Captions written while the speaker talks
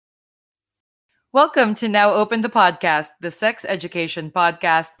Welcome to Now Open the Podcast, the sex education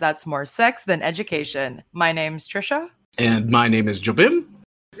podcast that's more sex than education. My name's Trisha. And my name is Jobim.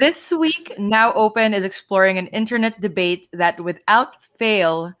 This week, Now Open is exploring an internet debate that without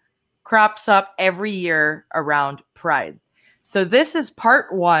fail crops up every year around Pride. So this is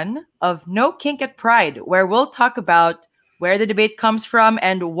part one of No Kink at Pride, where we'll talk about where the debate comes from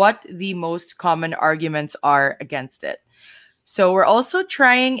and what the most common arguments are against it. So we're also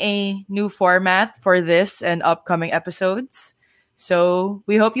trying a new format for this and upcoming episodes. So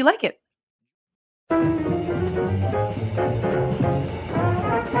we hope you like it.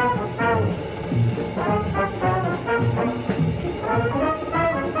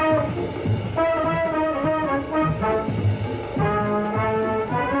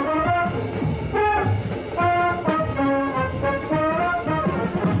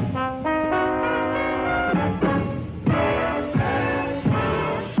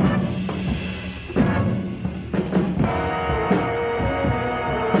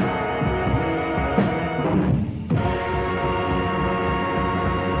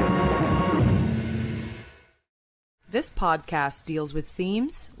 This podcast deals with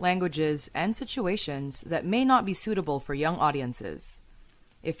themes, languages, and situations that may not be suitable for young audiences.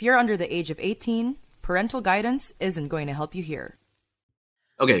 If you're under the age of 18, parental guidance isn't going to help you here.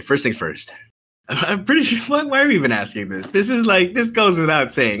 Okay, first things first. I'm pretty sure, why are we even asking this? This goes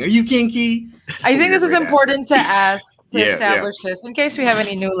without saying. Are you kinky? I think this is important to ask to establish this in case we have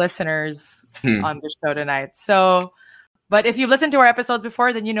any new listeners on the show tonight. But if you've listened to our episodes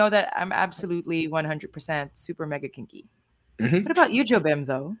before, then you know that I'm absolutely 100% super mega kinky. Mm-hmm. What about you, Jobim,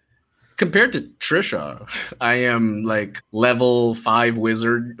 though? Compared to Trisha, I am like level 5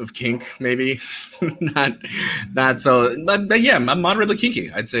 wizard of kink, maybe. not so, but yeah, I'm moderately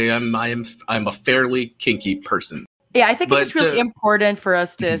kinky. I'd say I'm a fairly kinky person. Yeah, I think it's just really important for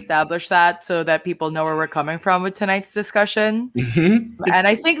us to establish that so that people know where we're coming from with tonight's discussion. Mm-hmm. And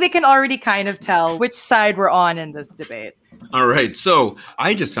I think they can already kind of tell which side we're on in this debate. All right. So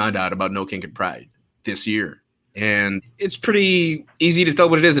I just found out about No Kink at Pride this year. And it's pretty easy to tell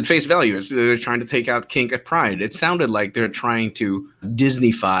what it is at face value. They're trying to take out kink at Pride. It sounded like they're trying to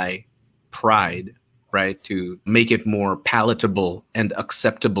Disneyfy Pride, right? To make it more palatable and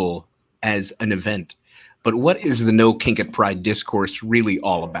acceptable as an event. But what is the No Kink at Pride discourse really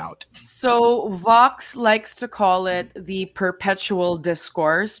all about? So Vox likes to call it the perpetual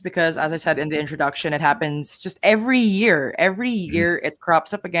discourse because, as I said in the introduction, it happens just every year. Every year it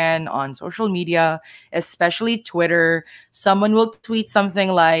crops up again on social media, especially Twitter. Someone will tweet something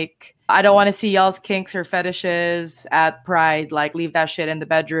like, I don't want to see y'all's kinks or fetishes at Pride. Like, leave that shit in the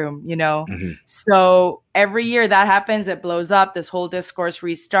bedroom, you know? Mm-hmm. So every year that happens, it blows up. This whole discourse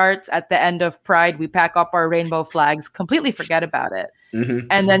restarts. At the end of Pride, we pack up our rainbow flags, completely forget about it. Mm-hmm.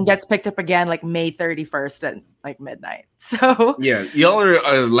 And then gets picked up again like May 31st at like midnight. So yeah, y'all are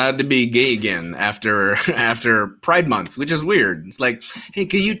allowed to be gay again after Pride Month, which is weird. It's like, hey,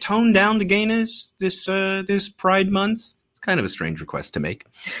 can you tone down the gayness this Pride Month? Kind of a strange request to make.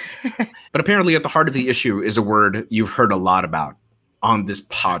 But apparently at the heart of the issue is a word you've heard a lot about on this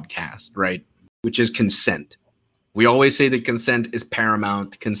podcast, right? Which is consent. We always say that consent is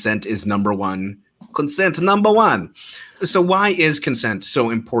paramount. Consent is number one. Consent number one. So why is consent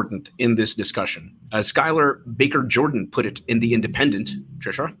so important in this discussion? Skylar Baker Jordan put it in The Independent.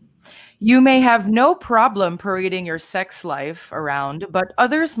 Trisha? You may have no problem parading your sex life around, but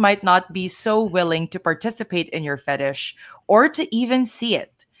others might not be so willing to participate in your fetish or to even see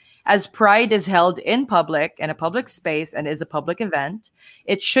it. As Pride is held in public, in a public space, and is a public event,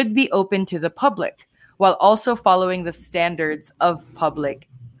 it should be open to the public, while also following the standards of public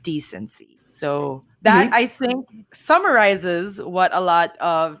decency. So that, I think, summarizes what a lot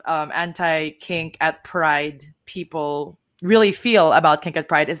of anti-kink at Pride people really feel about kink at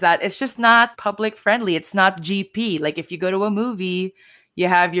Pride, is that it's just not public friendly. It's not GP. Like if you go to a movie, you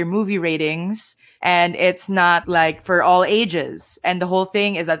have your movie ratings and it's not like for all ages. And the whole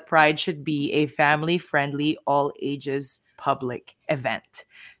thing is that Pride should be a family friendly, all ages public event.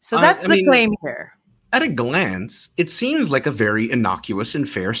 So that's the claim here. At a glance, it seems like a very innocuous and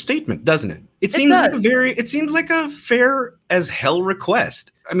fair statement, doesn't it? It seems like a fair as hell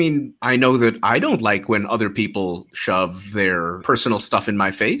request. I mean, I know that I don't like when other people shove their personal stuff in my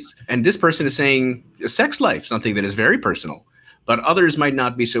face. And this person is saying a sex life, something that is very personal. But others might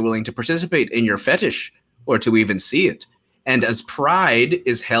not be so willing to participate in your fetish or to even see it. And as Pride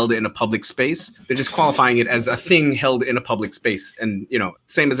is held in a public space, they're just qualifying it as a thing held in a public space. And, you know,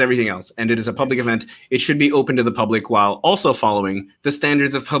 same as everything else. And it is a public event. It should be open to the public while also following the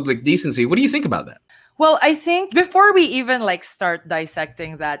standards of public decency. What do you think about that? Well, I think before we even like start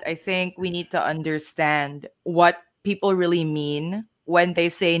dissecting that, I think we need to understand what people really mean when they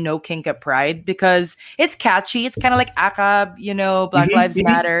say no kink at Pride, because it's catchy. It's kind of like AKAB, Black Hmm. Lives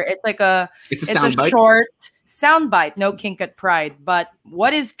Matter. It's like It's a it's a soundbite. short soundbite, no kink at Pride. But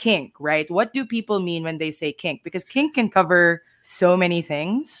what is kink, right? What do people mean when they say kink? Because kink can cover so many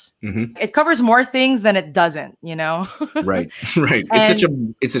things. Hmm. It covers more things than it doesn't, Right, right.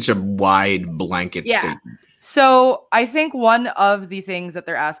 And It's such a wide blanket yeah. statement. So I think one of the things that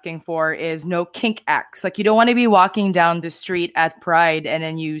they're asking for is no kink acts. Like you don't want to be walking down the street at Pride and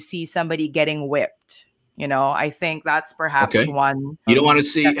then you see somebody getting whipped. I think that's perhaps Okay. one You don't want to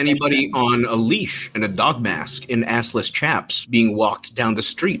see anybody definition. on a leash and a dog mask in assless chaps being walked down the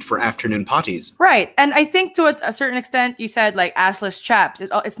street for afternoon potties. Right. And I think to a certain extent, you said like assless chaps.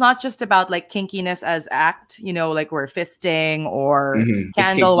 It's not just about like kinkiness as act, like we're fisting or It's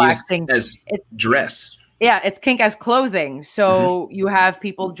candle kinky waxing. as It's dress. Yeah, it's kink as clothing. Hmm. So you have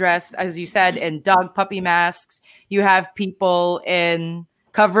people dressed, as you said, in dog puppy masks. You have people in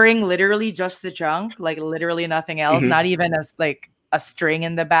covering literally just the junk, like literally nothing else, Hmm. not even as like a string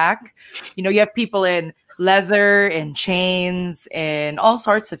in the back. You have people in leather, in chains, in all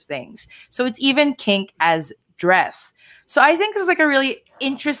sorts of things. So it's even kink as dress. So I think this is like a really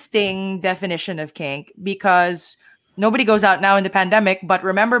interesting definition of kink because nobody goes out now in the pandemic, but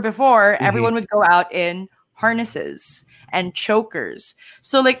remember before, Hmm. everyone would go out in harnesses and chokers.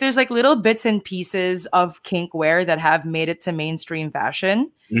 So like there's like little bits and pieces of kink wear that have made it to mainstream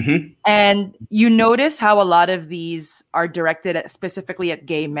fashion. Hmm. And you notice how a lot of these are directed specifically at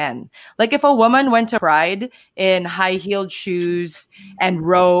gay men. Like if a woman went to Pride in high-heeled shoes and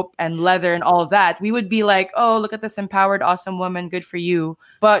rope and leather and all of that, we would be like, "Oh, look at this empowered, awesome woman, good for you."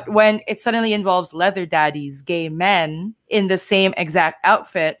 But when it suddenly involves leather daddies, gay men in the same exact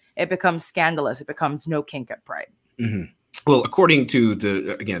outfit, it becomes scandalous. It becomes no kink at Pride. Hmm. Well, according to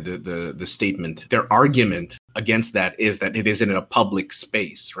the statement, their argument against that is that it is in a public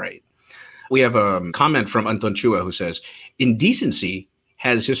space, right? We have a comment from Anton Chua who says, indecency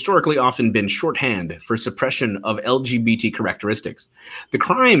has historically often been shorthand for suppression of LGBT characteristics. The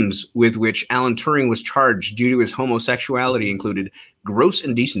crimes with which Alan Turing was charged due to his homosexuality included gross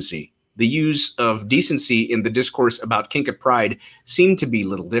indecency. The use of decency in the discourse about kink at Pride seemed to be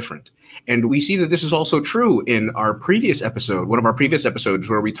little different. And we see that this is also true in our previous episode, one of our previous episodes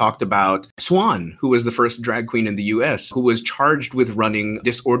where we talked about Swan, who was the first drag queen in the US, who was charged with running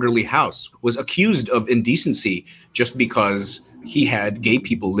Disorderly House, was accused of indecency just because he had gay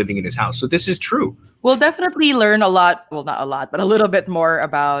people living in his house. So this is true. We'll definitely learn a lot, well not a lot, but a little bit more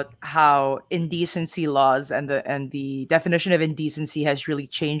about how indecency laws and the definition of indecency has really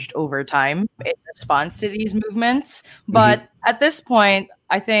changed over time in response to these movements. But at this point,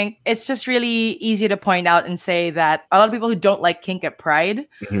 I think it's just really easy to point out and say that a lot of people who don't like kink at Pride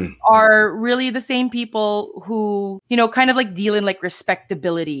Mhm. are really the same people who, kind of like deal in like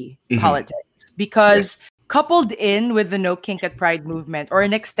respectability Mhm. politics. Because coupled in with the no kink at Pride movement or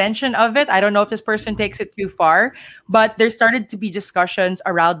an extension of it, I don't know if this person takes it too far, but there started to be discussions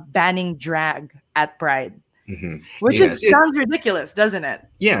around banning drag at Pride, Mhm. which Yes, sounds ridiculous, doesn't it?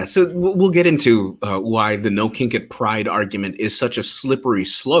 yeah, so we'll get into why the no kink at Pride argument is such a slippery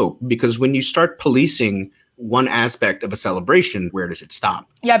slope, because when you start policing one aspect of a celebration, where does it stop?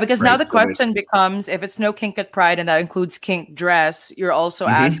 Yeah, because now Right, the so there's- question becomes, if it's no kink at Pride and that includes kink dress, you're also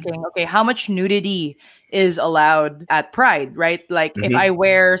Mhm. asking, okay, how much nudity is allowed at Pride, right? Like if Mhm. I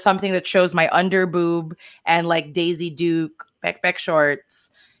wear something that shows my under boob and like Daisy Duke backpack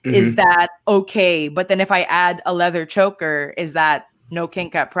shorts, is Mhm. that okay? But then if I add a leather choker, is that no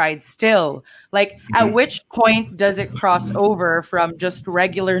kink at Pride still? Like at Mhm. which point does it cross over from just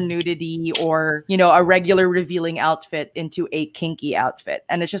regular nudity or, a regular revealing outfit into a kinky outfit?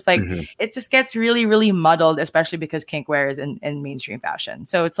 And it's just like, Mhm. it just gets really, really muddled, especially because kink wear is in mainstream fashion.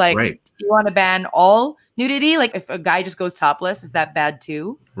 So it's like, Right. do you want to ban all nudity? Like if a guy just goes topless, is that bad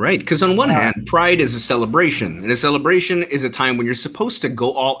too? Right, because on one Uh, hand, Pride is a celebration, and a celebration is a time when you're supposed to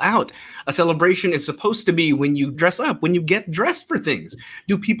go all out. A celebration is supposed to be when you dress up, when you get dressed for things.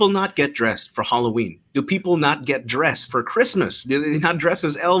 Do people not get dressed for Halloween? Do people not get dressed for Christmas? Do they not dress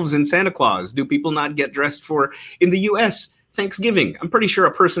as elves in Santa Claus? Do people not get dressed for, in the US, Thanksgiving? I'm pretty sure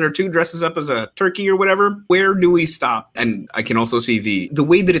a person or two dresses up as a turkey or whatever. Where do we stop? And I can also see the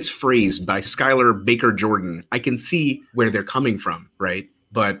way that it's phrased by Skylar Baker Jordan. I can see where they're coming from, right?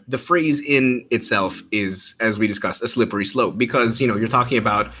 But the phrase in itself is, as we discussed, a slippery slope, because, you're talking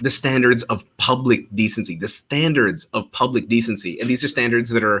about the standards of public decency, the standards of public decency. And these are standards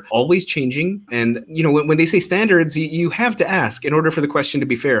that are always changing. And, when they say standards, you have to ask, in order for the question to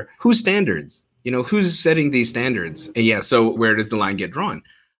be fair, whose standards? Who's setting these standards? And yeah, so where does the line get drawn?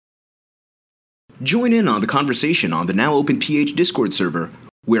 Join in on the conversation on the now open PH Discord server,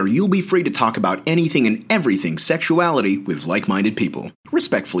 where you'll be free to talk about anything and everything sexuality with like-minded people.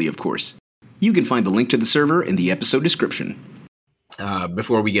 Respectfully, of course. You can find the link to the server in the episode description.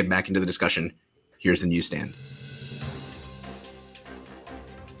 Before we get back into the discussion, here's the newsstand.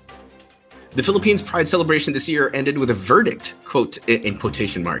 The Philippines Pride celebration this year ended with a verdict, quote, in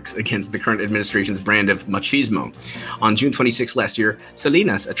quotation marks, against the current administration's brand of machismo. On June 26 last year,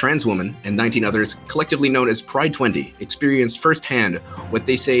 Salinas, a trans woman, and 19 others, collectively known as Pride 20, experienced firsthand what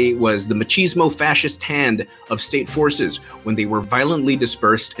they say was the machismo fascist hand of state forces when they were violently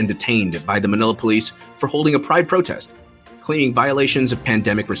dispersed and detained by the Manila police for holding a Pride protest, claiming violations of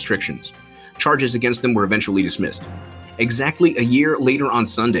pandemic restrictions. Charges against them were eventually dismissed. Exactly a year later on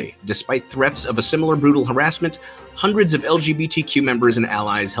Sunday, despite threats of a similar brutal harassment, hundreds of LGBTQ members and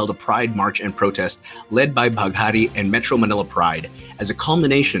allies held a Pride march and protest led by Baghari and Metro Manila Pride as a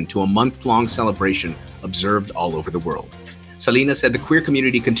culmination to a month-long celebration observed all over the world. Salinas said the queer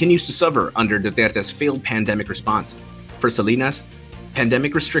community continues to suffer under Duterte's failed pandemic response. For Salinas,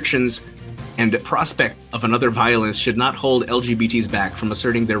 pandemic restrictions and prospect of another violence should not hold LGBTs back from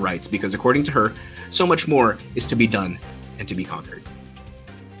asserting their rights because, according to her, so much more is to be done and to be conquered.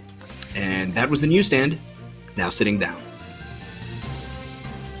 And that was the newsstand. Now sitting down.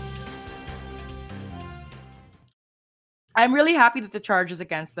 I'm really happy that the charges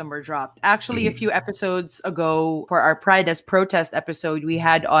against them were dropped. Actually, a few episodes ago, for our Pride as Protest episode, we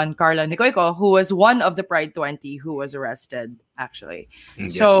had on Carla Nicoico, who was one of the Pride 20 who was arrested, actually.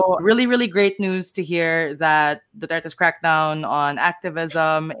 Yes. So really, really great news to hear that Duterte's crackdown on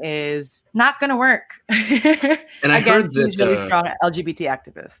activism is not going to work. And I heard against these that really strong LGBT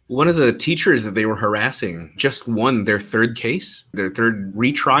activists. one of the teachers that they were harassing just won their third case, their third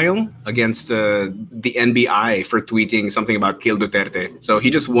retrial against the NBI for tweeting something about Kill Duterte. So he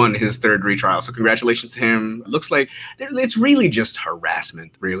just won his third retrial. So congratulations to him. Looks like it's really just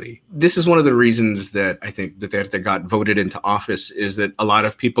harassment, really. This is one of the reasons that I think Duterte got voted into office, is that a lot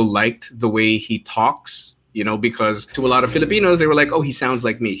of people liked the way he talks. Because to a lot of Filipinos, they were like, oh, he sounds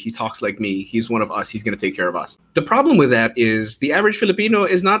like me. He talks like me. He's one of us. He's going to take care of us. The problem with that is the average Filipino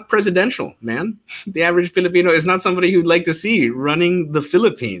is not presidential, man. The average Filipino is not somebody you'd like to see running the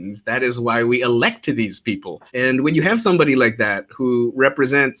Philippines. That is why we elect these people. And when you have somebody like that who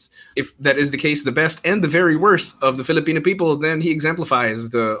represents, if that is the case, the best and the very worst of the Filipino people, then he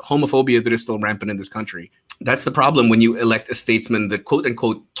exemplifies the homophobia that is still rampant in this country. That's the problem when you elect a statesman that, quote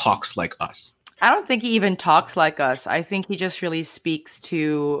unquote, talks like us. I don't think he even talks like us. I think he just really speaks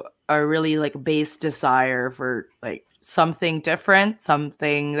to a really base desire for something different,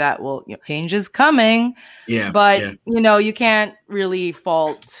 something that will change is coming. Yeah. But you can't really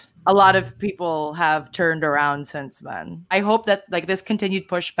fault. A lot of people have turned around since then. I hope that this continued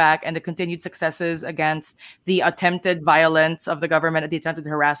pushback and the continued successes against the attempted violence of the government, the attempted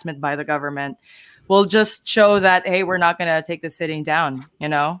harassment by the government, will just show that, hey, we're not gonna take this sitting down,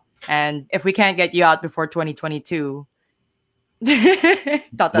 And if we can't get you out before 2022, we'll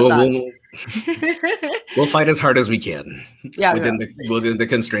fight as hard as we can. Yeah, within the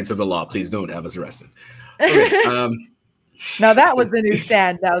constraints of the law. Please don't have us arrested. Okay, now that was the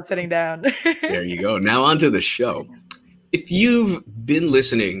newsstand. Now sitting down. There you go. Now on to the show. If you've been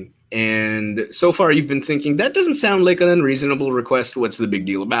listening and so far you've been thinking, that doesn't sound like an unreasonable request, what's the big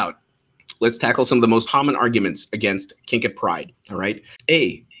deal about? Let's tackle some of the most common arguments against kink at Pride. All right.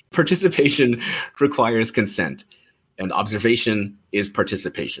 A, participation requires consent, and observation is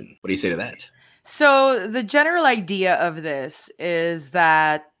participation. What do you say to that? So the general idea of this is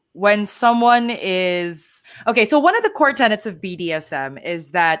that when someone is... Okay, so one of the core tenets of BDSM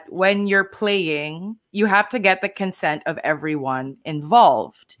is that when you're playing, you have to get the consent of everyone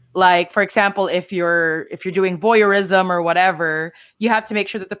involved. Like, for example, if you're doing voyeurism or whatever, you have to make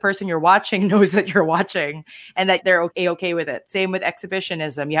sure that the person you're watching knows that you're watching and that they're okay with it. Same with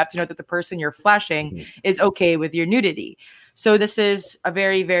exhibitionism. You have to know that the person you're flashing is okay with your nudity. So this is a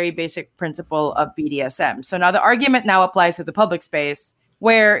very, very basic principle of BDSM. So now the argument now applies to the public space,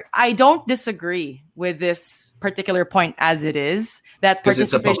 where I don't disagree with this particular point as it is, that because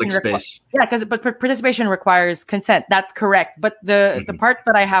it's a public space. Yeah, but participation requires consent. That's correct. But the part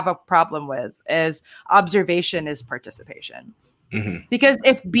that I have a problem with is observation is participation. Because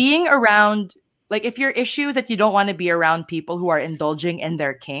if being around, if your issue is that you don't want to be around people who are indulging in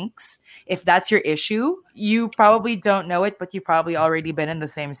their kinks, if that's your issue, you probably don't know it, but you've probably already been in the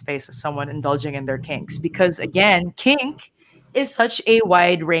same space as someone indulging in their kinks. Because again, kink is such a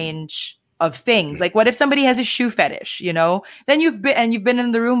wide range of things. Like, what if somebody has a shoe fetish, then you've been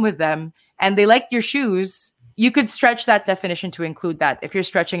in the room with them and they liked your shoes, you could stretch that definition to include that if you're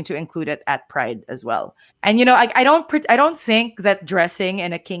stretching to include it at Pride as well. And I don't think that dressing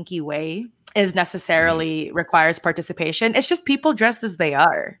in a kinky way is necessarily requires participation. It's just people dressed as they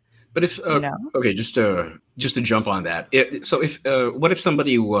are. But if okay, just to jump on that. What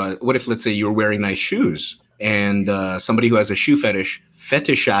if let's say you were wearing nice shoes and somebody who has a shoe fetish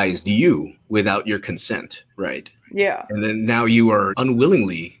fetishized you without your consent, right? Yeah. And then now you are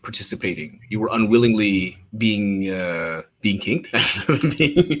unwillingly participating. You were unwillingly being kinked.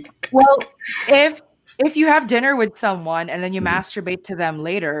 Well, if you have dinner with someone and then you masturbate to them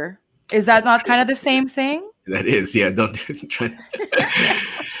later, is that not kind of the same thing? That is, yeah. Don't try.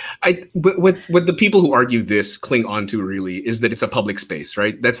 But what the people who argue this cling on to really is that it's a public space,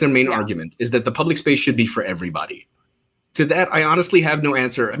 right? That's their main argument, is that the public space should be for everybody. To that, I honestly have no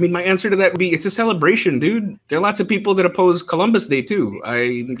answer. I mean, my answer to that would be, it's a celebration, dude. There are lots of people that oppose Columbus Day, too.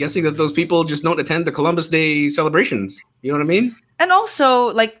 I'm guessing that those people just don't attend the Columbus Day celebrations. You know what I mean? And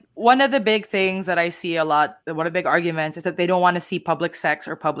also, like, one of the big things that I see a lot, one of the big arguments is that they don't want to see public sex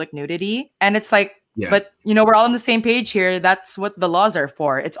or public nudity. And it's like, but, we're all on the same page here. That's what the laws are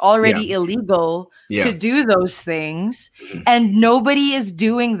for. It's already illegal to do those things. Mm-hmm. And nobody is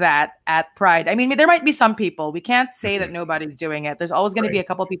doing that at Pride. I mean, there might be some people. We can't say that nobody's doing it. There's always going to be a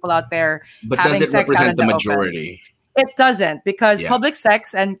couple people out there having sex out in the majority? Open. It doesn't, because public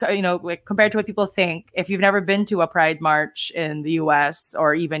sex and, like compared to what people think, if you've never been to a Pride March in the US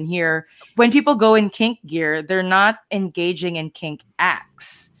or even here, when people go in kink gear, they're not engaging in kink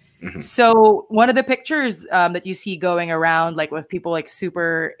acts. Mm-hmm. So one of the pictures that you see going around, like with people like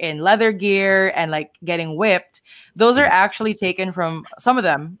super in leather gear and like getting whipped, those are actually taken from, some of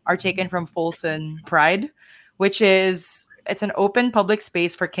them are taken from Folsom Pride, which it's an open public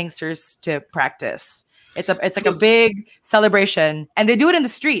space for kinksters to practice. It's like a big celebration, and they do it in the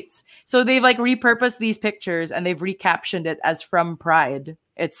streets. So they've like repurposed these pictures and they've recaptioned it as from Pride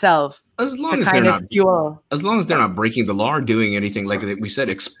itself. As long as they're not breaking the law or doing anything, like we said,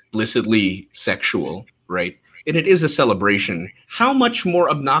 explicitly sexual, right? And it is a celebration. How much more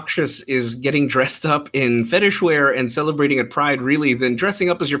obnoxious is getting dressed up in fetish wear and celebrating at Pride really than dressing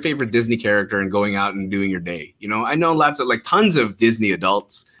up as your favorite Disney character and going out and doing your day? I know tons of Disney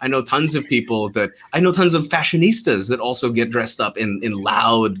adults. I know tons of fashionistas that also get dressed up in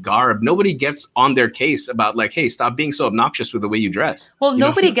loud garb. Nobody gets on their case about like, hey, stop being so obnoxious with the way you dress. Well,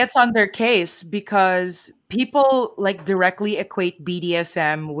 nobody gets on their case because people like directly equate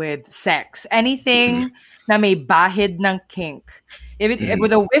BDSM with sex. Anything na may bahid ng kink.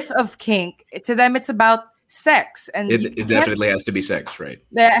 With a whiff of kink, to them it's about sex. And it definitely has to be sex, right?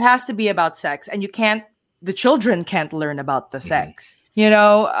 It has to be about sex. And the children can't learn about the sex.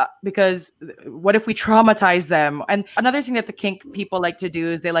 Because what if we traumatize them? And another thing that the kink people like to do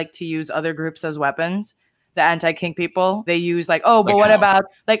is they like to use other groups as weapons. The anti-kink people, they use like, what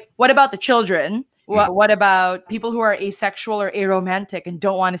about the children? What about people who are asexual or aromantic and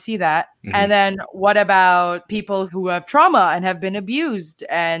don't want to see that? Mm-hmm. And then what about people who have trauma and have been abused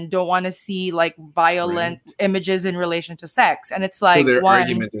and don't want to see like violent images in relation to sex? And it's like, so their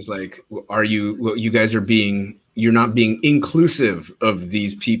argument is like, you're not being inclusive of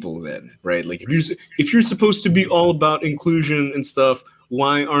these people then, right? Like if you're supposed to be all about inclusion and stuff,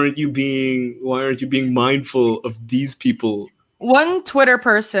 why aren't you being mindful of these people? One Twitter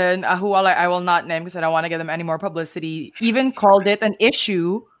person, who I will not name because I don't want to give them any more publicity, even called it an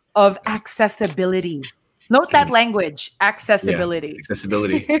issue of accessibility. Note that language, accessibility. Yeah,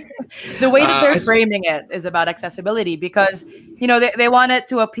 accessibility. The way that they're framing it is about accessibility because, they want it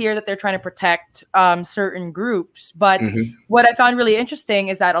to appear that they're trying to protect certain groups. But what I found really interesting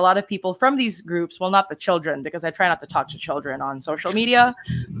is that a lot of people from these groups, well, not the children, because I try not to talk to children on social media,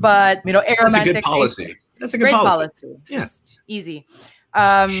 but, aromantics. That's a good policy. That's a good policy. Just easy.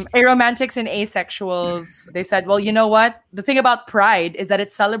 Aromantics and asexuals, they said, well, you know what? The thing about Pride is that it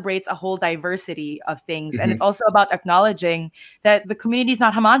celebrates a whole diversity of things. And it's also about acknowledging that the community is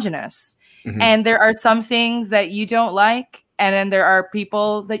not homogenous. And there are some things that you don't like. And then there are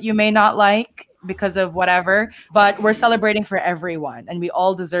people that you may not like because of whatever. But we're celebrating for everyone. And we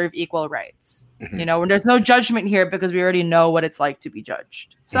all deserve equal rights. When there's no judgment here because we already know what it's like to be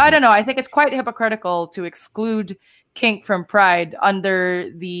judged. So I don't know. I think it's quite hypocritical to exclude kink from Pride under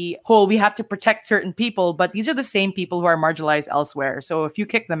the whole we have to protect certain people, but these are the same people who are marginalized elsewhere. So if you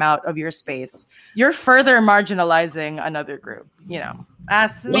kick them out of your space, you're further marginalizing another group.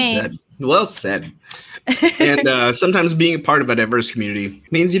 Ask me. Well said. And sometimes being a part of a diverse community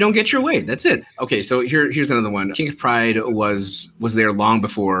means you don't get your way. That's it. Okay, so here's another one. Kink Pride was there long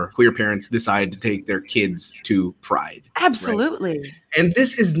before queer parents decided to take their kids to Pride. Absolutely. Right? And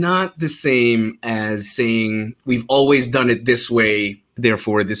this is not the same as saying we've always done it this way,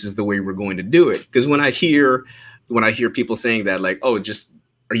 therefore this is the way we're going to do it. Because when I hear people saying that, like, oh, just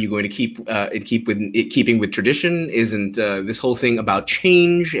are you going to keeping with tradition? Isn't this whole thing about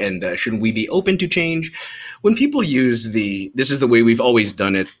change? And shouldn't we be open to change? When people use this is the way we've always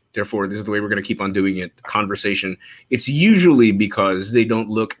done it, therefore this is the way we're going to keep on doing it conversation, it's usually because they don't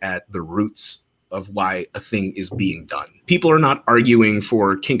look at the roots of why a thing is being done. People are not arguing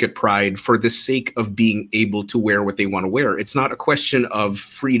for kink at Pride for the sake of being able to wear what they want to wear. It's not a question of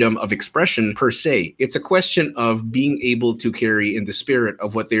freedom of expression per se. It's a question of being able to carry in the spirit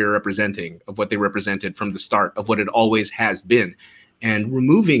of what they are representing, of what they represented from the start, of what it always has been. And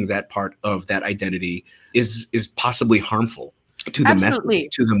removing that part of that identity is possibly harmful to the message,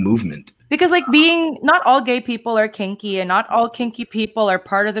 to the movement. Because like not all gay people are kinky and not all kinky people are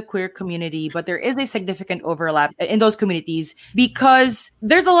part of the queer community, but there is a significant overlap in those communities because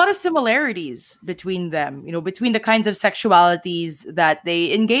there's a lot of similarities between them, between the kinds of sexualities that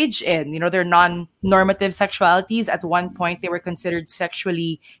they engage in. They're non-normative sexualities. At one point, they were considered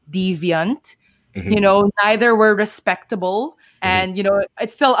sexually deviant. Mm-hmm. Neither were respectable. And,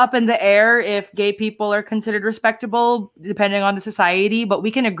 it's still up in the air if gay people are considered respectable, depending on the society. But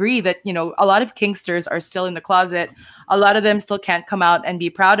we can agree that, a lot of kinksters are still in the closet. A lot of them still can't come out and be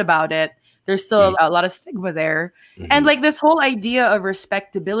proud about it. There's still a lot of stigma there. Mm-hmm. And like this whole idea of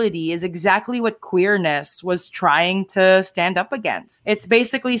respectability is exactly what queerness was trying to stand up against. It's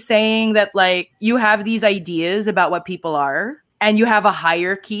basically saying that like you have these ideas about what people are and you have a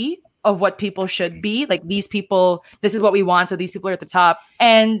hierarchy of what people should be. Like these people, this is what we want. So these people are at the top.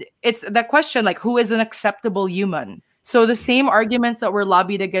 And it's that question, like, who is an acceptable human? So the same arguments that were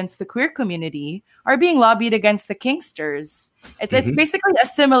lobbied against the queer community are being lobbied against the kinksters. It's basically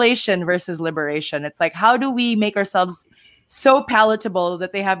assimilation versus liberation. It's like, how do we make ourselves so palatable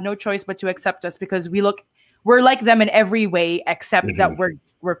that they have no choice but to accept us because we're like them in every way except that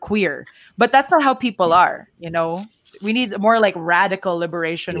we're queer. But that's not how people are, We need more like radical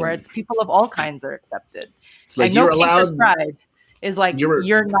liberation where it's people of all kinds are accepted. It's like you're allowed. Pride is like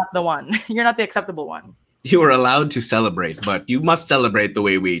you're not the one. You're not the acceptable one. You are allowed to celebrate, but you must celebrate the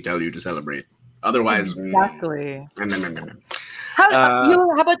way we tell you to celebrate. Otherwise, exactly.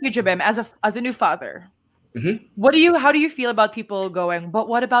 How about you, Jabim, as a new father? Mm-hmm. How do you feel about people going? But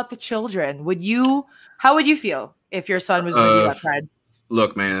what about the children? How would you feel if your son was really at Pride?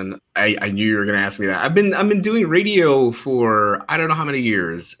 Look, man, I knew you were going to ask me that. I've been doing radio for I don't know how many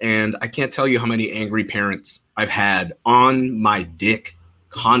years, and I can't tell you how many angry parents I've had on my dick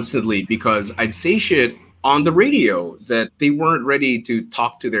constantly because I'd say shit on the radio that they weren't ready to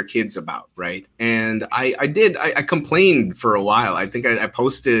talk to their kids about, right? And I complained for a while. I think I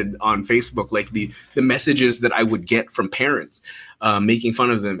posted on Facebook like the messages that I would get from parents making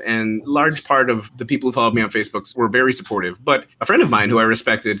fun of them. And large part of the people who followed me on Facebook were very supportive. But a friend of mine who I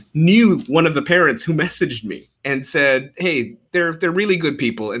respected knew one of the parents who messaged me and said, hey, they're really good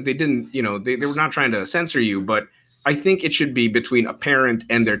people. And they didn't, they were not trying to censor you, but I think it should be between a parent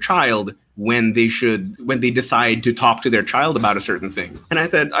and their child when they decide to talk to their child about a certain thing. And I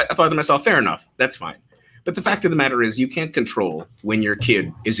thought to myself, fair enough, that's fine. But the fact of the matter is you can't control when your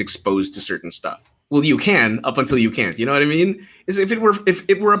kid is exposed to certain stuff. Well, you can up until you can't. You know what I mean? If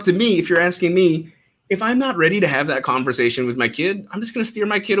it were up to me, if you're asking me, if I'm not ready to have that conversation with my kid, I'm just going to steer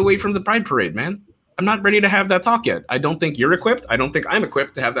my kid away from the Pride Parade, man. I'm not ready to have that talk yet. I don't think you're equipped. I don't think I'm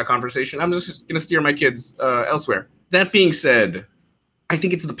equipped to have that conversation. I'm just going to steer my kids elsewhere. That being said, I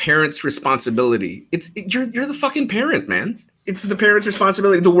think it's the parent's responsibility. You're the fucking parent, man. It's the parent's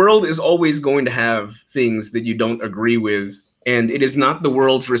responsibility. The world is always going to have things that you don't agree with. And it is not the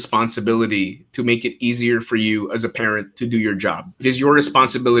world's responsibility to make it easier for you as a parent to do your job. It is your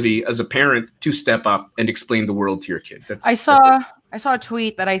responsibility as a parent to step up and explain the world to your kid. I saw a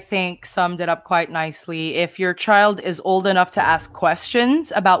tweet that I think summed it up quite nicely. If your child is old enough to ask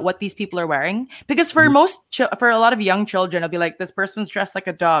questions about what these people are wearing, because for for a lot of young children, it'll be like, this person's dressed like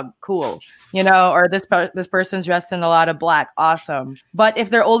a dog, cool, or this person's dressed in a lot of black, awesome. But if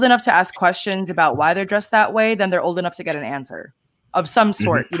they're old enough to ask questions about why they're dressed that way, then they're old enough to get an answer of some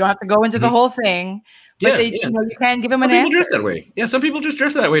sort. You don't have to go into the whole thing. But you can give them an answer. Some people dress that way. Yeah, some people just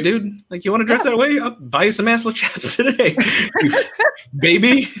dress that way, dude. Like, you want to dress that way? I'll buy you some assless chaps today.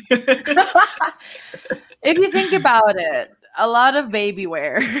 Baby. If you think about it, a lot of baby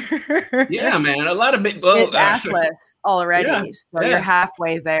wear. Yeah, man, a lot of big. It's assless already, yeah, so you're yeah.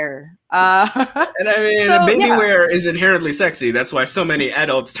 halfway there. And I mean, So, baby yeah. wear is inherently sexy. That's why so many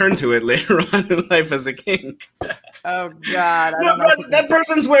adults turn to it later on in life as a kink. Oh God, I No, don't know. but that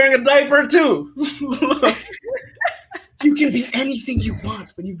person's wearing a diaper too. Look, you can be anything you want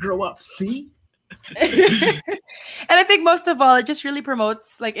when you grow up. See? And I think most of all, it just really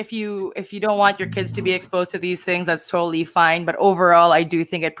promotes, like, if you don't want your kids to be exposed to these things, that's totally fine. But overall, I do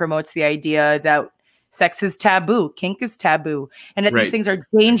think it promotes the idea that sex is taboo, kink is taboo, and that these Right. things are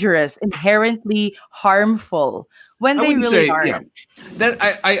dangerous, inherently harmful, when I they wouldn't really say, aren't. yeah.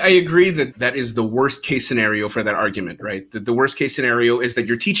 That I agree that is the worst case scenario for that argument, right? That the worst case scenario is that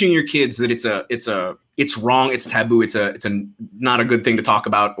you're teaching your kids that it's wrong, it's taboo, it's a not a good thing to talk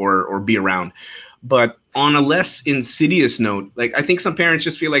about or be around. But on a less insidious note, like, I think some parents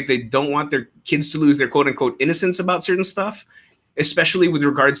just feel like they don't want their kids to lose their quote unquote innocence about certain stuff, especially with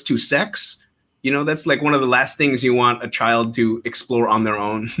regards to sex. You know, that's like one of the last things you want a child to explore on their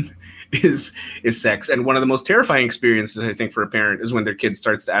own is sex. And one of the most terrifying experiences, I think, for a parent is when their kid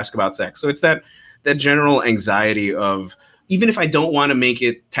starts to ask about sex. So it's that general anxiety of, even if I don't want to make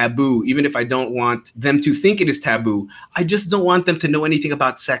it taboo, even if I don't want them to think it is taboo, I just don't want them to know anything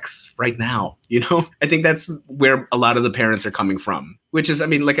about sex right now. You know, I think that's where a lot of the parents are coming from, which is, I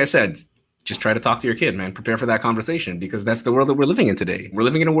mean, like I said, just try to talk to your kid, man. Prepare for that conversation, because that's the world that we're living in today. We're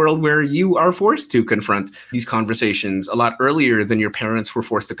living in a world where you are forced to confront these conversations a lot earlier than your parents were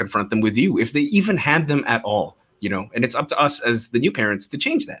forced to confront them with you, if they even had them at all. You know, and it's up to us as the new parents to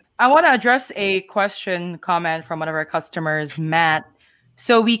change that. I want to address a comment from one of our customers, Matt.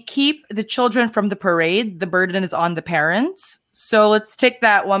 So we keep the children from the parade. The burden is on the parents. So let's take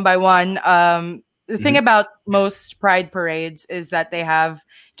that one by one. The thing about most pride parades is that they have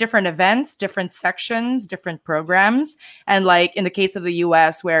different events, different sections, different programs. And like in the case of the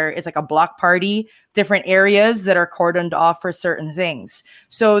US, where it's like a block party, different areas that are cordoned off for certain things.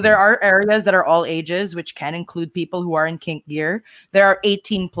 So there are areas that are all ages, which can include people who are in kink gear. There are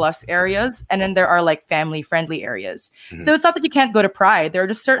 18 plus areas, and then there are like family friendly areas. So it's not that you can't go to pride. There are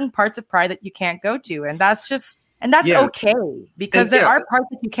just certain parts of pride that you can't go to. And that's okay, because there are parts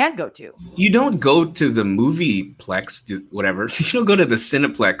that you can't go to. You don't go to the movie plex, whatever. You don't go to the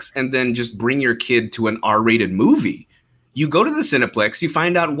Cineplex and then just bring your kid to an R-rated movie. You go to the Cineplex, you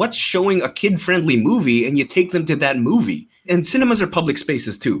find out what's showing a kid-friendly movie, and you take them to that movie. And cinemas are public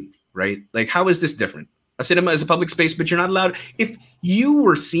spaces too, right? Like, how is this different? A cinema is a public space, but you're not allowed. If you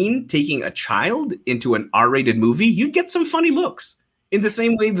were seen taking a child into an R-rated movie, you'd get some funny looks. In the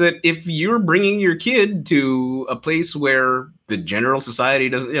same way that if you're bringing your kid to a place where the general society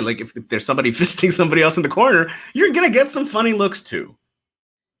doesn't, like if there's somebody fisting somebody else in the corner, you're going to get some funny looks too.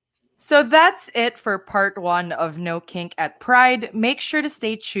 So that's it for part 1 of No Kink at Pride. Make sure to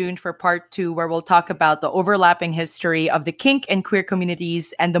stay tuned for part 2, where we'll talk about the overlapping history of the kink and queer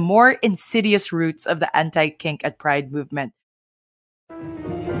communities and the more insidious roots of the anti-kink at Pride movement.